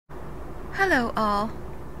Hello all,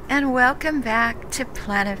 and welcome back to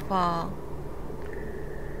Planetfall.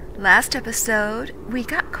 Last episode, we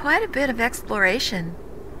got quite a bit of exploration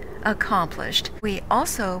accomplished. We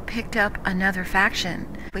also picked up another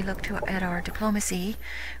faction. We looked at our diplomacy.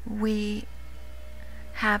 We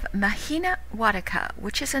have Mahina Wataka,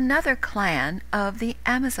 which is another clan of the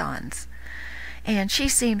Amazons. And she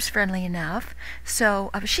seems friendly enough, so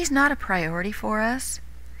she's not a priority for us.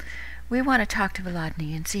 We want to talk to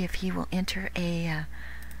Volodny and see if he will enter a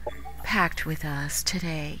pact with us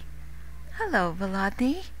today. Hello,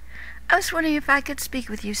 Volodny. I was wondering if I could speak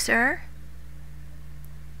with you, sir.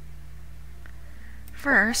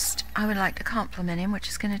 First, I would like to compliment him, which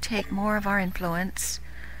is going to take more of our influence.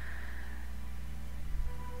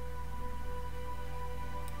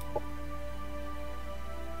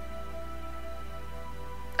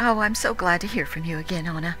 Oh, I'm so glad to hear from you again,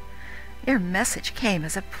 Anna. Your message came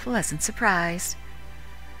as a pleasant surprise.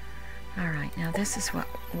 Alright, now this is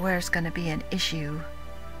where's going to be an issue.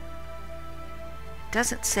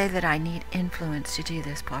 Doesn't say that I need influence to do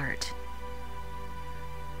this part.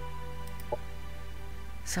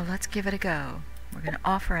 So let's give it a go. We're going to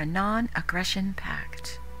offer a non-aggression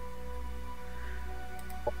pact.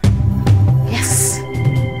 Yes!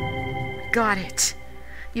 Got it.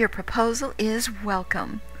 Your proposal is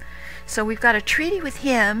welcome. So we've got a treaty with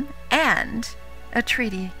him and a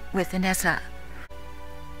treaty with Inessa.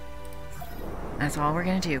 That's all we're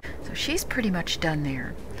going to do. So she's pretty much done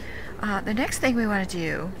there. The next thing we want to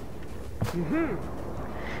do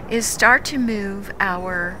is start to move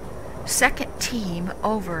our second team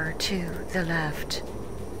over to the left.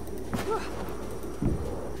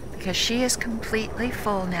 Because she is completely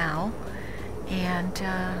full now. And,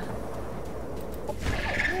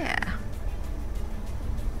 yeah.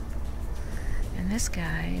 And this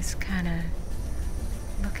guy is kind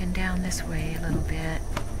of looking down this way a little bit.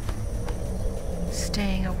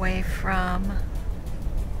 Staying away from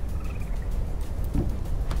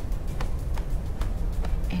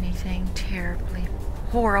anything terribly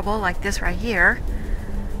horrible like this right here.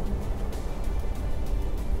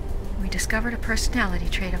 We discovered a personality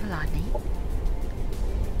trait of Volodny.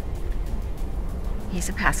 He's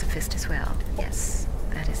a pacifist as well. Yes,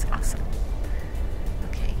 that is awesome.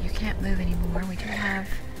 Okay, you can't move anymore. We do have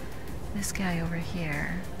this guy over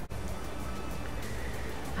here.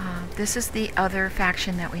 This is the other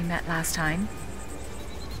faction that we met last time.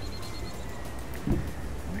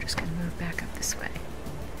 We're just going to move back up this way.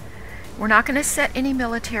 We're not going to set any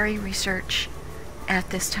military research at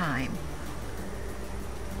this time.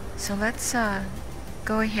 So let's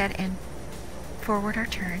go ahead and forward our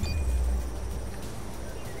turn.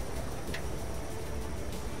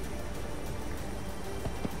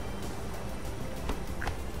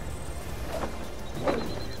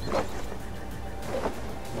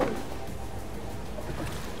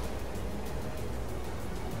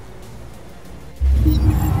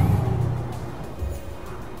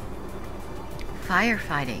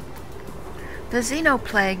 Firefighting. The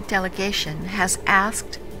Xenoplague delegation has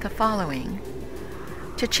asked the following: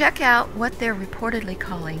 to check out what they're reportedly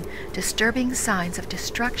calling disturbing signs of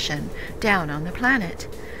destruction down on the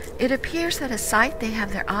planet. It appears that a site they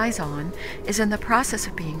have their eyes on is in the process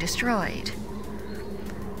of being destroyed.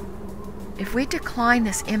 If we decline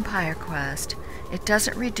this Empire quest, it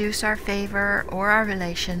doesn't reduce our favor or our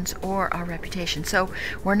relations or our reputation. So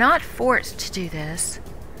we're not forced to do this.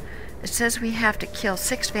 It says we have to kill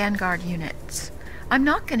 6 Vanguard units. I'm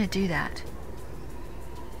not going to do that.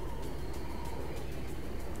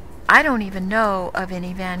 I don't even know of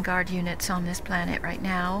any Vanguard units on this planet right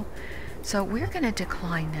now. So we're going to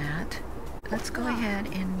decline that. Let's go ahead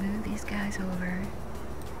and move these guys over.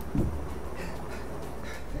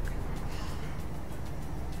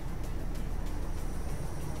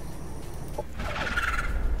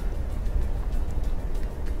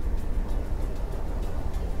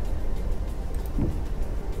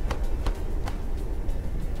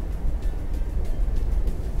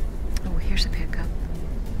 Here's a pickup.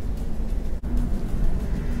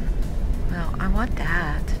 Well, I want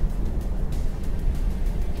that.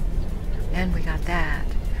 And we got that.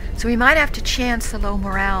 So we might have to chance the low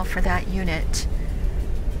morale for that unit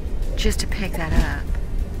just to pick that up.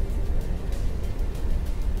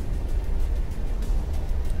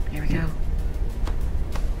 Here we go.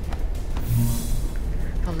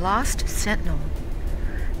 The Lost Sentinel.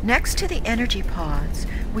 Next to the energy pods,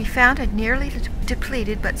 we found a nearly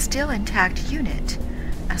depleted but still intact unit,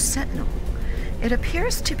 a Sentinel. It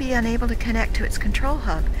appears to be unable to connect to its control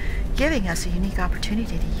hub, giving us a unique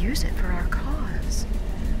opportunity to use it for our cause.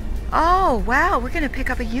 Oh, wow, we're going to pick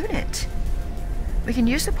up a unit. We can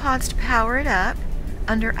use the pods to power it up.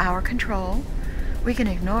 under our control. We can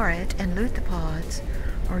ignore it and loot the pods,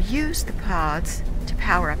 or use the pods to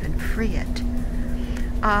power up and free it.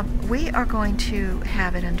 We are going to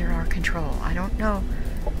have it under our control. I don't know.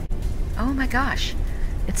 Oh my gosh,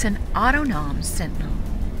 it's an autonom sentinel.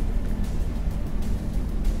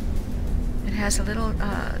 It has a little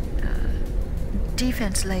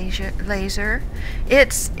defense laser.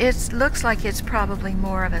 It looks like it's probably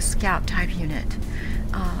more of a scout type unit,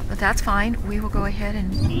 but that's fine. We will go ahead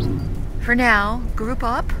and, for now, group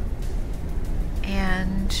up,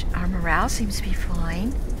 and our morale seems to be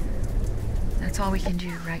fine. That's all we can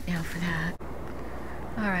do right now for that.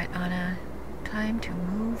 All right, Anna, time to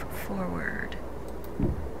move forward.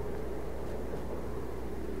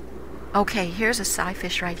 Okay, here's a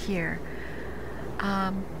PSI-Fish right here.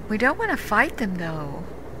 We don't want to fight them, though.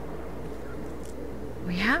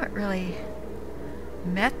 We haven't really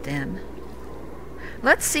met them.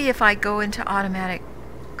 Let's see if I go into automatic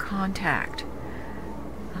contact.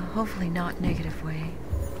 Hopefully not negative way.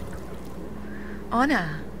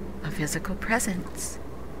 Anna, a physical presence.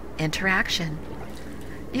 Interaction.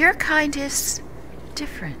 Your kind is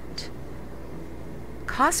different.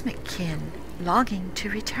 Cosmic kin, longing to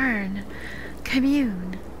return.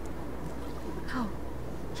 Commune. Oh,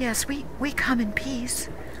 yes, we come in peace.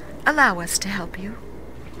 Allow us to help you.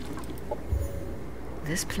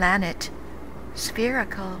 This planet,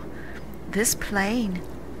 spherical. This plane,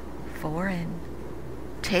 foreign.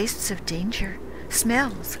 Tastes of danger,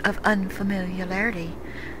 smells of unfamiliarity.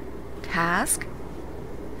 Task?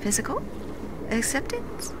 Physical?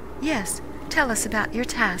 Acceptance? Yes, tell us about your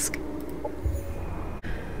task.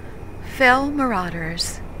 Fell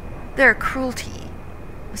marauders, their cruelty,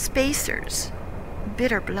 spacers,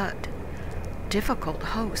 bitter blood, difficult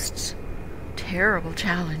hosts, terrible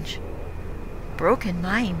challenge, broken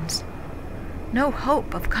minds, no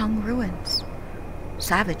hope of congruence,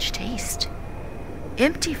 savage taste,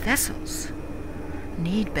 empty vessels,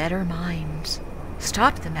 need better minds,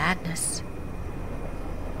 stop the madness.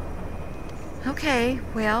 Okay,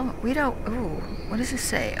 well, we don't... Ooh, what does this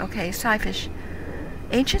say? Okay, PSI-Fish.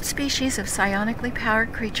 Ancient species of psionically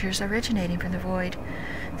powered creatures originating from the void.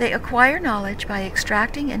 They acquire knowledge by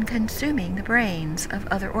extracting and consuming the brains of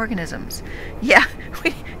other organisms. Yeah,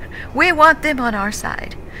 we want them on our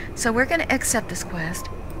side. So we're going to accept this quest.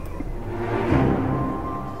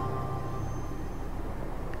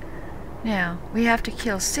 Now, we have to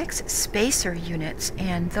kill 6 spacer units,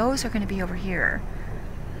 and those are going to be over here.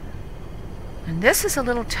 And this is a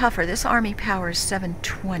little tougher. This army power is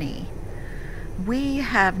 720. We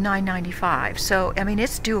have 995, so, I mean,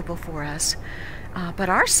 it's doable for us. But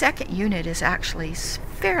our second unit is actually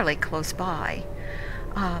fairly close by.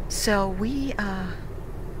 So we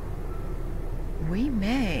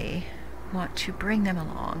may want to bring them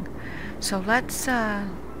along. So let's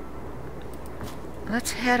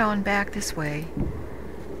head on back this way.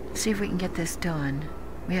 See if we can get this done.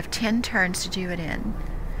 We have 10 turns to do it in.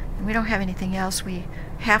 And we don't have anything else we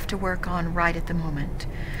have to work on right at the moment.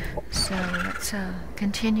 So let's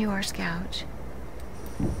continue our scout.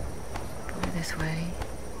 Go this way.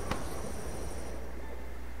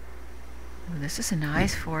 Ooh, this is a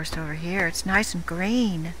nice forest over here. It's nice and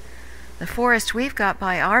green. The forest we've got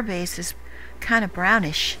by our base is kind of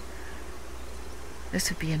brownish.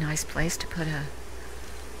 This would be a nice place to put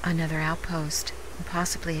another outpost, and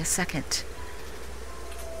possibly a second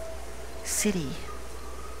city.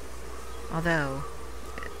 Although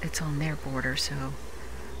it's on their border, so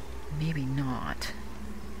maybe not.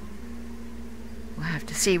 We'll have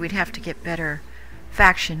to see. We'd have to get better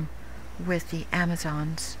faction with the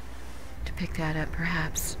Amazons to pick that up,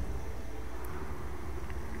 perhaps.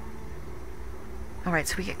 Alright,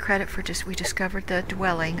 so we get credit for we discovered the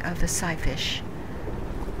dwelling of the PSI-Fish.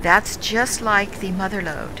 That's just like the mother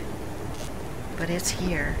lode, but it's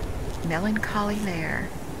here. Melancholy Lair.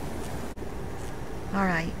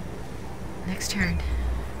 Alright, next turn.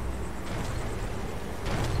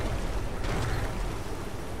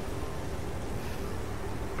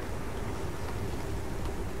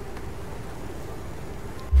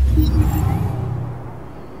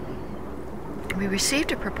 We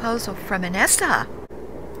received a proposal from Inessa.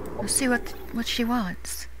 Let's see what she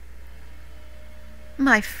wants.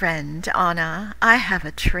 My friend, Anna, I have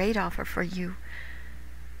a trade offer for you.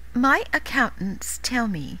 My accountants tell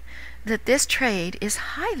me that this trade is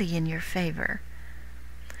highly in your favor,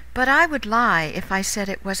 but I would lie if I said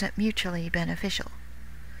it wasn't mutually beneficial.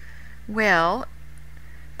 Well,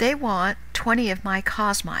 they want 20 of my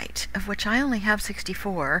cosmite, of which I only have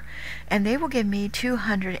 64, and they will give me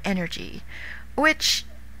 200 energy, which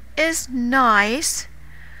is nice.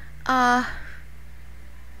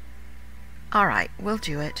 Alright, we'll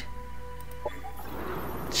do it.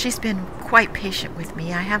 She's been quite patient with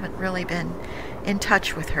me. I haven't really been in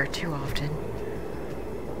touch with her too often.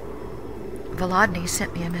 Volodny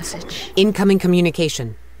sent me a message. Incoming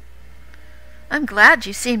communication. I'm glad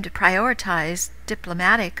you seem to prioritize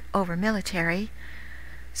diplomatic over military.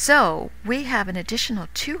 So, we have an additional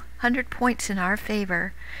 200 points in our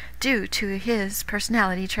favor due to his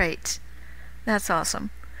personality traits. That's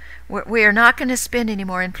awesome. We are not going to spend any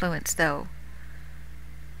more influence, though.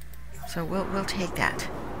 So we'll take that.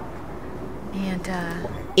 And,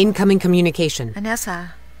 incoming communication.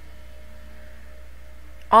 Anessa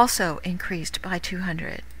also increased by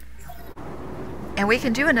 200. And we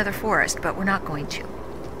can do another forest, but we're not going to.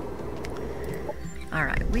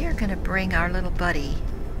 Alright, we are going to bring our little buddy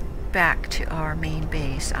back to our main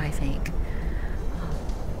base, I think.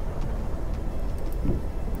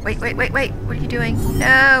 Wait. What are you doing?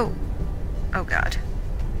 No! Oh, God.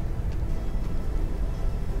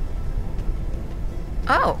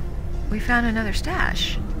 Oh! We found another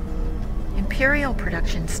stash. Imperial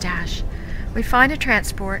production stash. We find a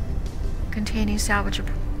transport containing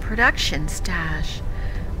salvageable production stash.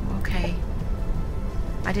 Okay.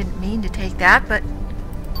 I didn't mean to take that, but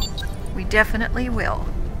we definitely will.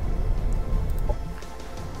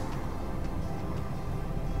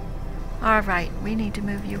 Alright, we need to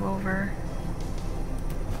move you over.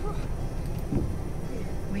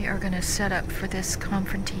 We are going to set up for this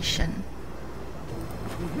confrontation.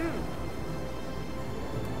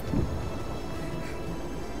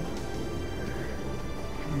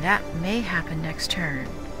 And that may happen next turn.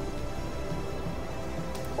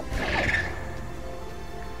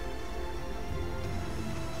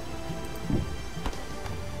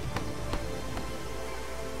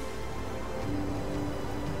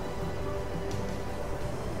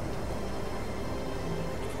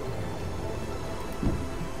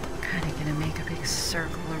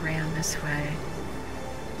 Circle around this way.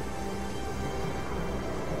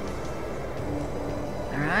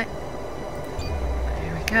 Alright.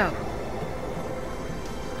 There we go.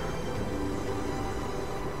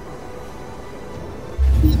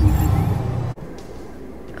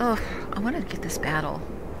 Oh, I want to get this battle.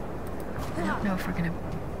 I don't know if we're gonna...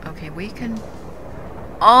 Okay, we can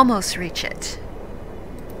almost reach it.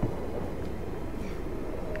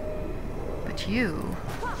 But you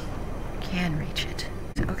can reach it.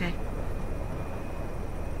 Okay.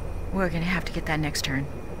 We're gonna have to get that next turn.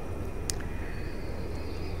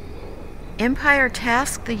 Empire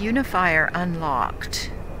task the unifier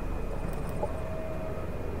unlocked.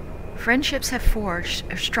 Friendships have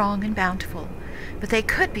forged are strong and bountiful, but they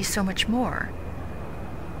could be so much more.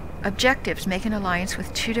 Objectives: make an alliance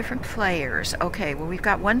with 2 different players. Okay, well, we've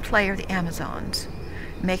got 1 player, the Amazons.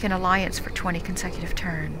 Make an alliance for 20 consecutive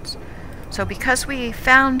turns. So because we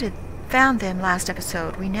found them last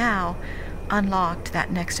episode, we now unlocked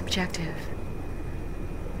that next objective.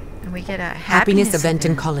 And we get a happiness event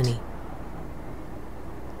in colony.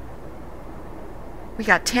 We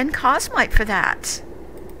got 10 cosmite for that.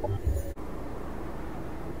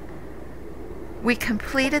 We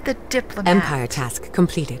completed the diplomat. Empire task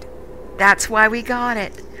completed. That's why we got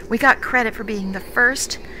it. We got credit for being the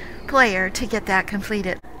first player to get that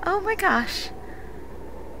completed. Oh my gosh.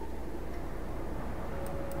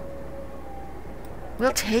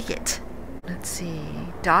 We'll take it. Let's see.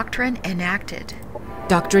 Doctrine enacted.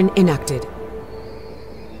 Doctrine enacted.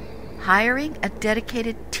 Hiring a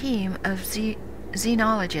dedicated team of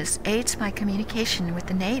xenologists aids my communication with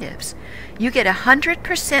the natives. You get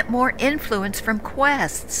 100% more influence from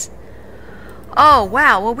quests. Oh,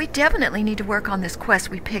 wow. Well, we definitely need to work on this quest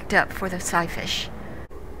we picked up for the PSI-Fish.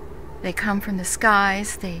 They come from the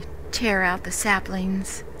skies. They tear out the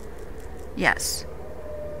saplings. Yes.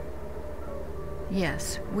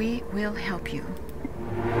 Yes, we will help you.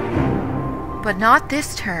 But not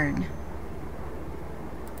this turn.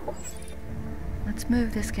 Let's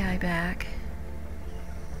move this guy back.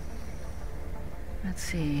 Let's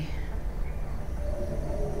see.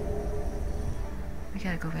 We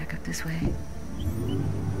gotta go back up this way.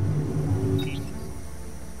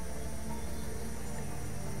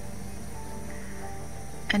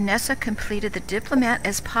 Anessa completed the diplomat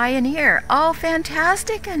as pioneer. Oh,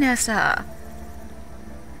 fantastic, Anessa!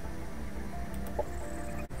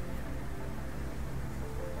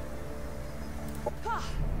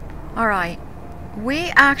 Alright,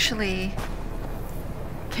 we actually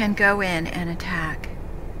can go in and attack.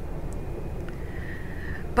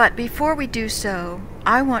 But before we do so,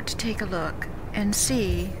 I want to take a look and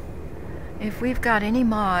see if we've got any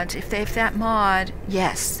mods. If that mod,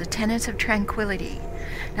 yes, the Tenets of Tranquility.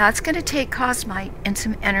 Now it's going to take cosmite and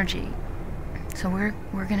some energy. So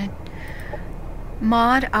we're going to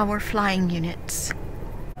mod our flying units.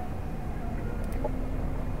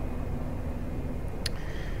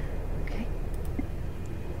 Okay.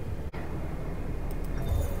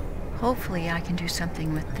 Hopefully I can do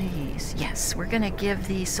something with these. Yes, we're going to give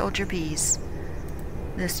the soldier bees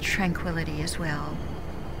this tranquility as well.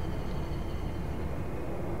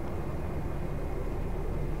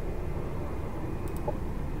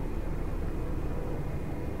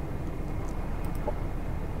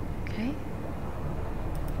 Okay.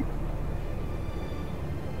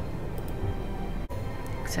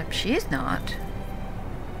 Except she's not.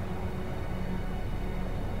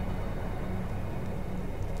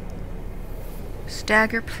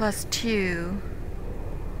 Stagger +2.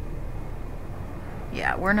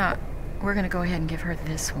 Yeah, we're not. We're going to go ahead and give her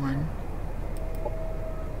this one.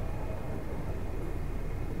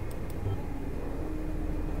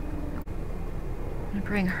 I'm going to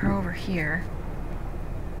bring her over here.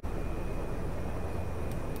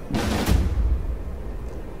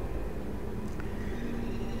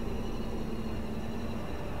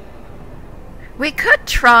 We could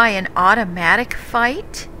try an automatic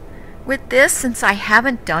fight with this since I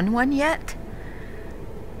haven't done one yet.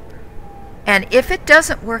 And if it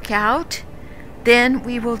doesn't work out, then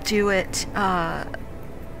we will do it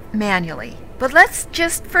manually. But let's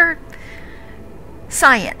just, for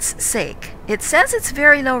science sake, it says it's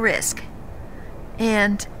very low risk.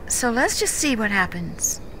 And so let's just see what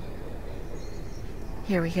happens.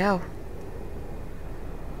 Here we go.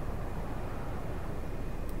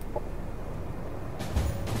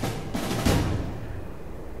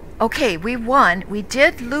 Okay, we won. We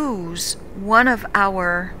did lose one of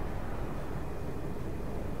our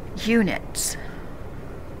units,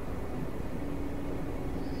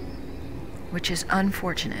 which is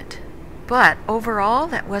unfortunate. But overall,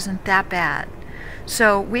 that wasn't that bad.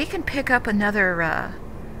 So we can pick up another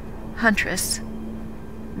huntress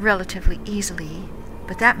relatively easily.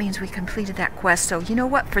 But that means we completed that quest. So you know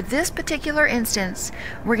what? For this particular instance,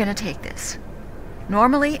 we're going to take this.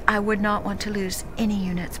 Normally, I would not want to lose any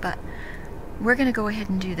units, but we're going to go ahead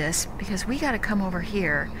and do this because we got to come over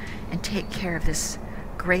here and take care of this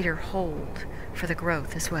greater hold for the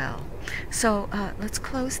growth as well. So let's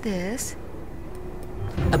close this.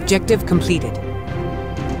 Objective completed.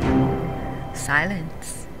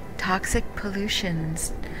 Silence. Toxic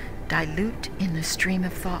pollutions dilute in the stream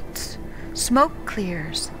of thoughts. Smoke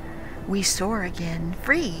clears. We soar again,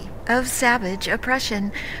 free of savage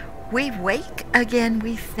oppression. We wake again,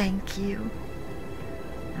 we thank you.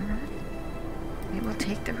 All right. We will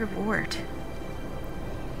take the reward.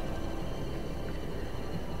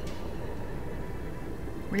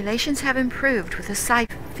 Relations have improved with the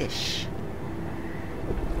PSI-Fish.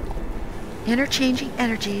 Interchanging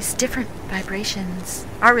energies, different vibrations.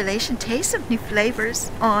 Our relation tastes of new flavors,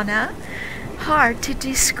 Anna. Hard to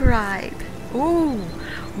describe. Ooh,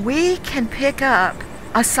 we can pick up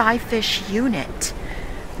a PSI-Fish unit.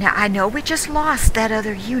 Now, I know we just lost that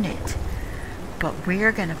other unit, but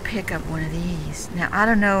we're going to pick up one of these. Now, I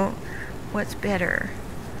don't know what's better.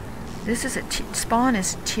 This is spawn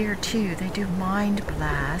is tier 2. They do Mind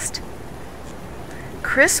Blast.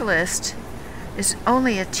 Chrysalis is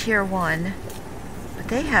only a tier 1, but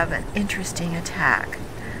they have an interesting attack.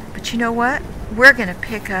 But you know what? We're going to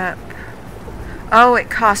pick up... Oh, it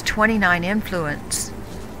costs 29 influence.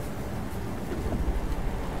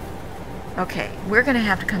 Okay, we're going to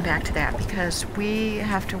have to come back to that because we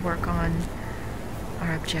have to work on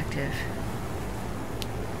our objective.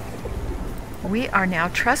 We are now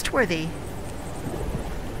trustworthy.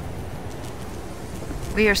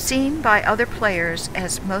 We are seen by other players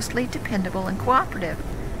as mostly dependable and cooperative.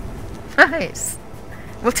 Nice.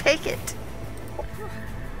 We'll take it.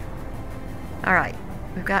 Alright,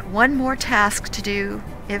 we've got one more task to do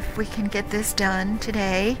if we can get this done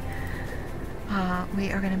today. We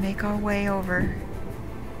are going to make our way over.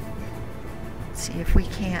 See if we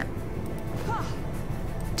can't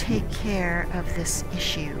take care of this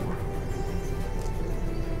issue.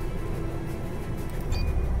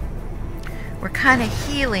 We're kind of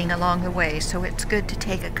healing along the way, so it's good to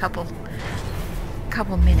take a couple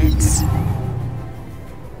minutes.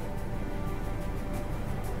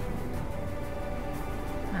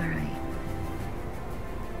 All right.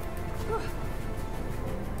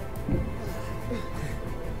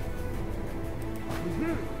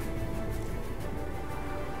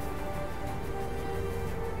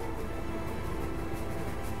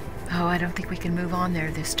 Oh, I don't think we can move on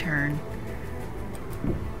there this turn.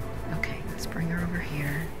 Okay, let's bring her over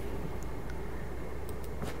here.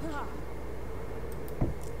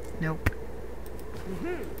 Nope.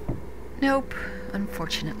 Nope,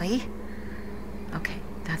 unfortunately. Okay,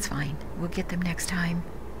 That's fine. We'll get them next time.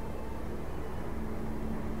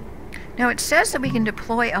 Now it says that we can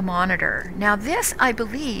deploy a monitor. Now this, I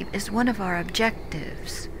believe, is one of our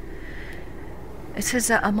objectives. It says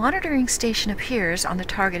that a monitoring station appears on the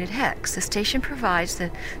targeted hex. The station provides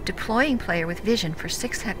the deploying player with vision for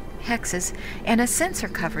 6 hexes and a sensor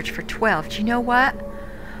coverage for 12. Do you know what?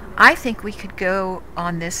 I think we could go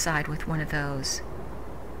on this side with one of those.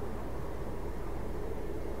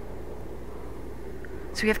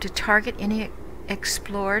 So we have to target any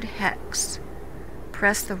explored hex.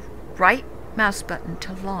 Press the right mouse button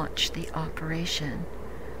to launch the operation.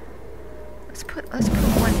 Let's put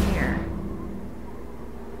one here.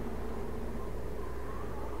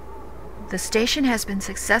 The station has been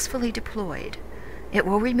successfully deployed. It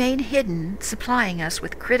will remain hidden, supplying us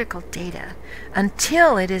with critical data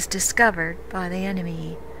until it is discovered by the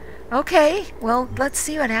enemy. Okay, well, let's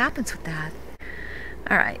see what happens with that.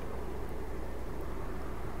 Alright.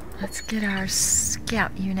 Let's get our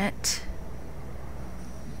scout unit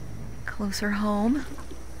closer home.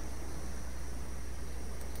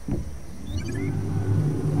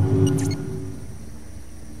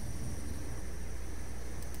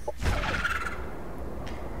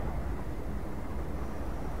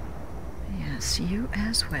 Yes, you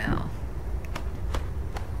as well.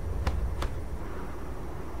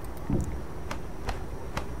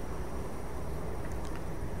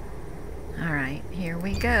 All right, here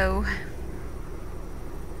we go.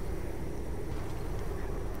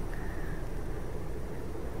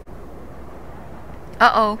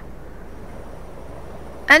 Uh-oh.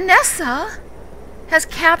 Anessa has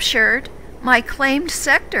captured my claimed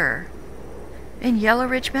sector in Yellow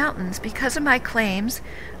Ridge Mountains. Because of my claims,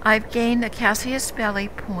 I've gained a Cassius Belli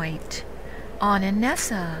point on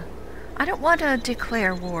Anessa. I don't want to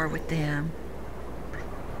declare war with them.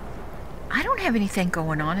 I don't have anything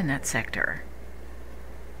going on in that sector.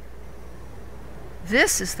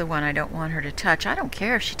 This is the one I don't want her to touch. I don't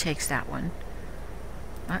care if she takes that one.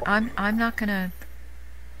 I'm not gonna...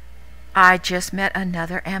 I just met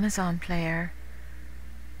another Amazon player.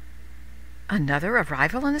 Another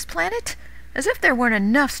arrival on this planet? As if there weren't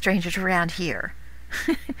enough strangers around here.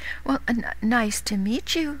 Well, nice to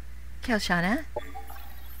meet you, Kelshana.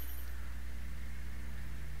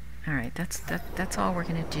 Alright, that's all we're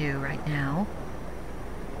gonna do right now.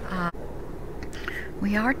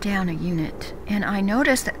 We are down a unit, and I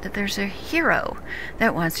noticed that there's a hero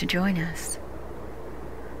that wants to join us.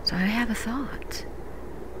 So I have a thought.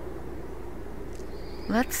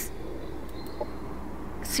 Let's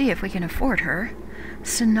see if we can afford her.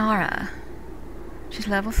 Sonara. She's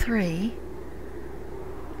level 3.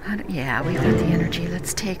 Yeah, we've got the energy.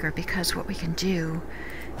 Let's take her, because what we can do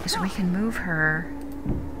is we can move her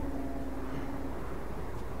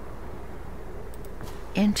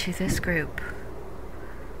into this group.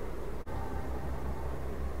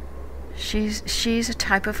 She's a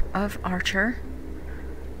type of archer.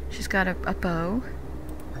 She's got a bow.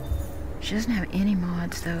 She doesn't have any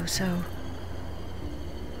mods though, so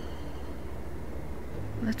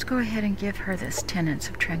let's go ahead and give her this Tenets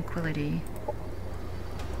of Tranquility.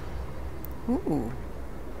 Ooh.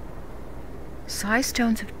 Psi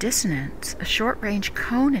Stones of Dissonance, a short-range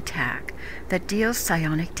cone attack that deals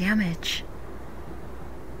psionic damage.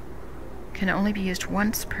 Can only be used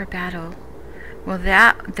once per battle. Well,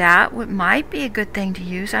 that might be a good thing to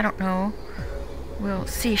use. I don't know. We'll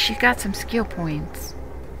see. She's got some skill points.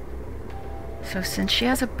 So since she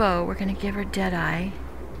has a bow, we're going to give her Deadeye.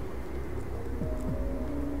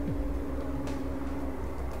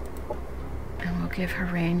 And we'll give her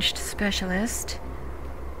Ranged Specialist.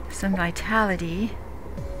 Some Vitality.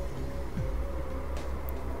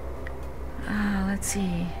 Let's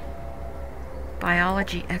see.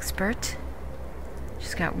 Biology Expert.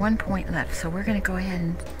 She's got 1 point left, so we're going to go ahead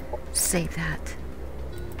and save that.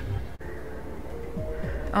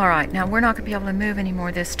 Alright, now we're not going to be able to move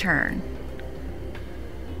anymore this turn.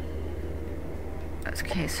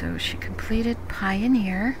 Okay, so she completed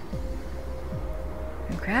Pioneer.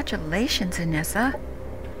 Congratulations, Anessa.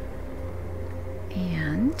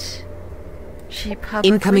 And she publicly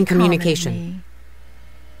incoming commented communication. me.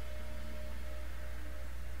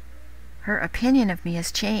 Her opinion of me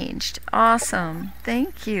has changed. Awesome.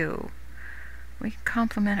 Thank you. We can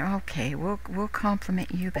compliment her. Okay, we'll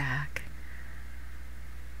compliment you back.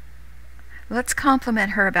 Let's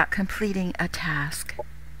compliment her about completing a task.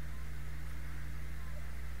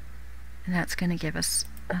 And that's going to give us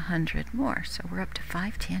 100 more. So we're up to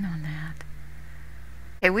 510 on that.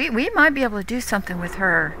 Okay, we might be able to do something with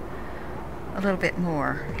her a little bit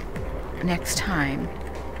more next time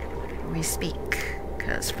we speak.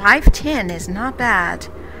 Because 510 is not bad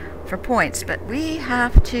for points, but we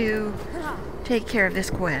have to take care of this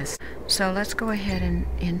quest. So let's go ahead and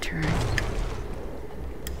intern.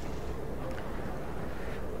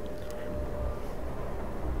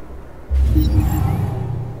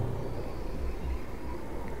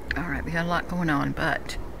 Alright, we got a lot going on,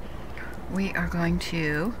 but we are going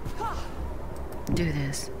to do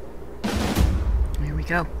this. Here we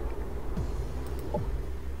go.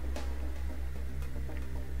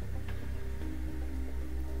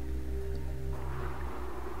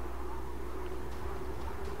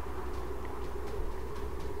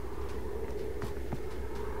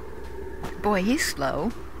 Boy, he's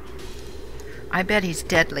slow. I bet he's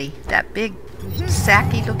deadly. That big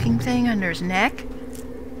sacky looking thing under his neck.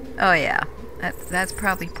 Oh yeah, that's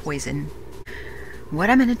probably poison. What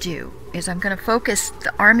I'm going to do is I'm going to focus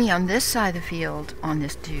the army on this side of the field on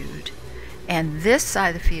this dude, and this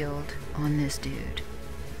side of the field on this dude.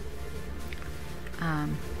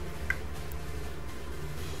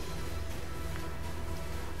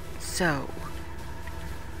 So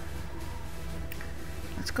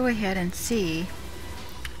let's go ahead and see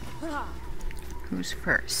who's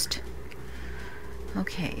first.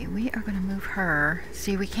 Okay, we are going to move her.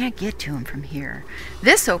 See, we can't get to him from here.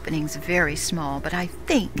 This opening's very small, but I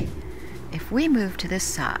think if we move to this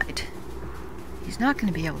side, he's not going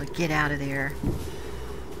to be able to get out of there.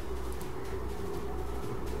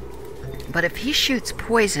 But if he shoots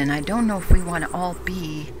poison, I don't know if we want to all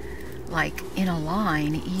be, like, in a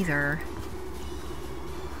line either.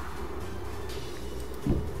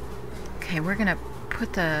 Okay, we're going to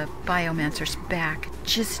put the biomancers back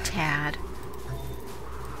just a tad.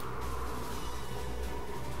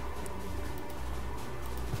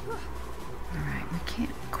 Alright, we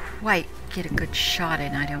can't quite get a good shot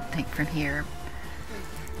in, I don't think, from here.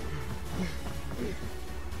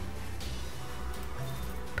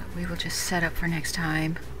 But we will just set up for next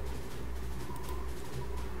time.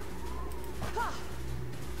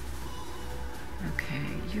 Okay,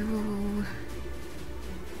 you...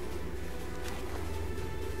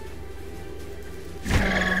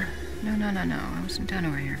 No, I wasn't done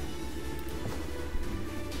over here.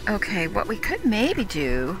 Okay, what we could maybe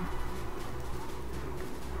do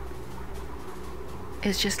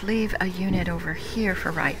is just leave a unit over here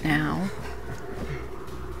for right now.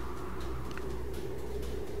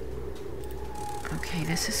 Okay,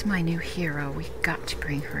 this is my new hero. We've got to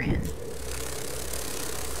bring her in.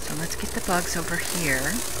 So let's get the bugs over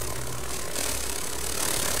here.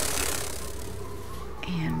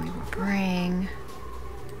 And we will bring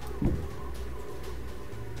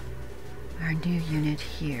our new unit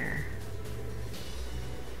here.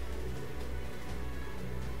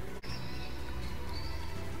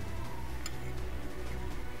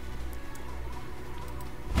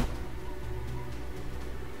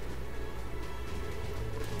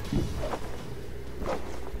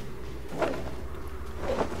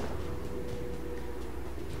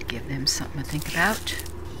 Give them something to think about.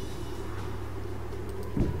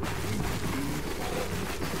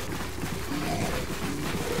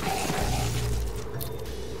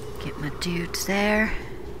 Get my dudes there.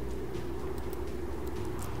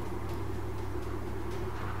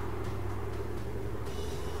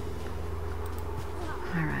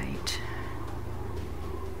 All right.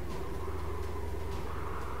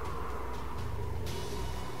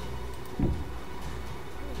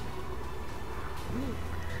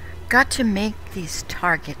 Got to make these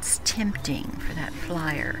targets tempting for that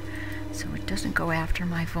flyer so it doesn't go after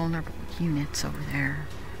my vulnerable units over there.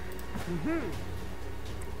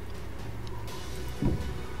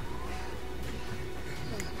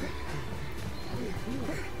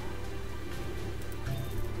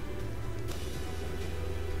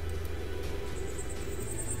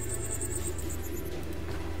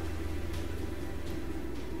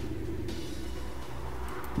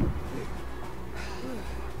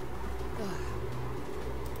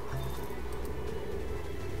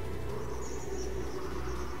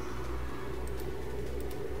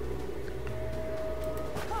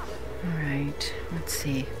 Alright, let's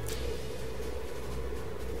see.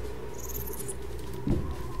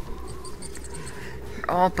 We're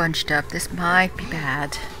all bunched up. This might be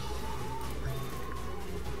bad.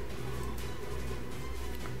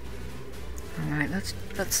 Alright, let's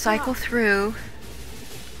cycle through.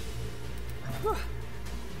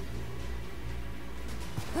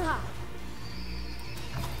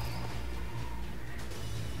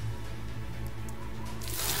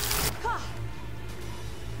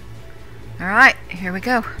 Alright, here we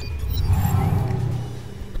go.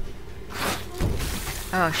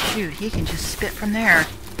 Oh shoot, he can just spit from there.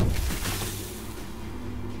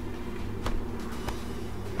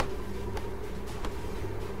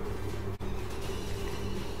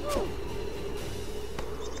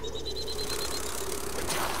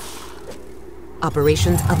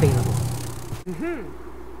 Operations available.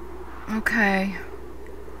 Okay.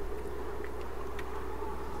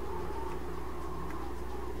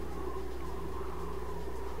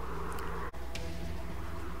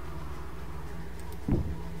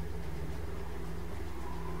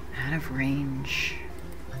 Out of range.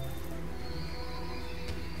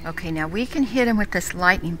 Okay, now we can hit him with this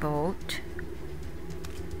lightning bolt.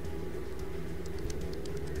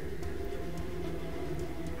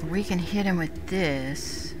 We can hit him with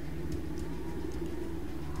this.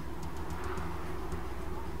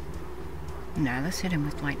 Now let's hit him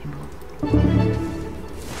with lightning bolt.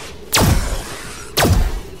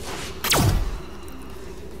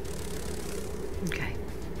 Okay.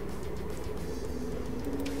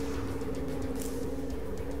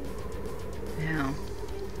 Now.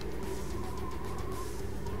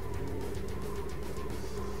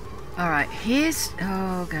 Alright, he's...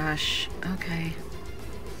 oh gosh. Okay.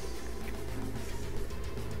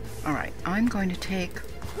 Alright, I'm going to take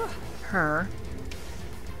her.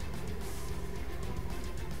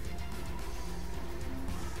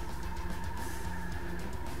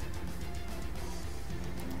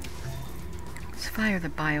 Let's fire the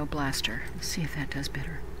bioblaster. Let's see if that does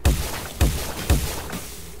better.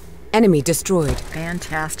 Enemy destroyed.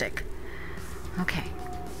 Fantastic. Okay.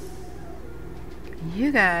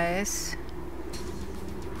 You guys...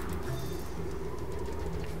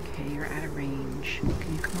 okay, you're out of range.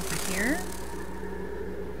 Can you come over here?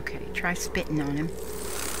 Okay, try spitting on him.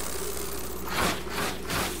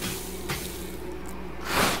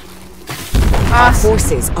 Our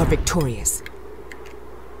forces are victorious.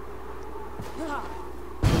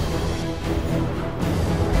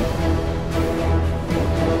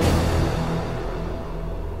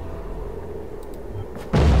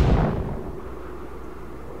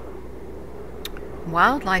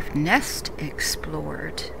 Wildlife nest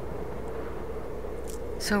explored.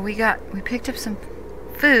 So we picked up some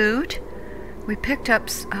food. We picked up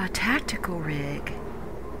a tactical rig.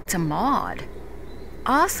 It's a mod.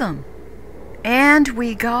 Awesome. And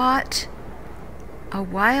we got a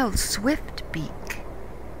wild swift beak.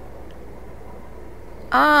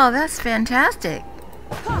 Oh, that's fantastic.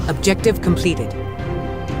 Objective completed.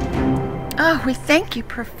 Oh, we thank you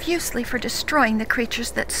profusely for destroying the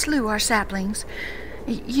creatures that slew our saplings.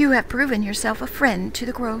 You have proven yourself a friend to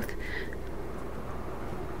the growth.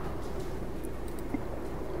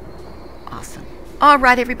 Awesome. All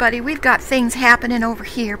right, everybody, we've got things happening over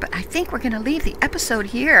here, but I think we're going to leave the episode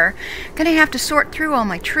here. Going to have to sort through all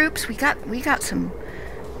my troops. We got some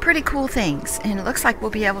pretty cool things, and it looks like we'll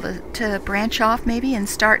be able to branch off maybe and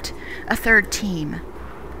start a third team.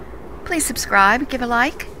 Please subscribe, give a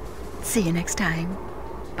like. See you next time.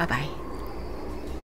 Bye-bye.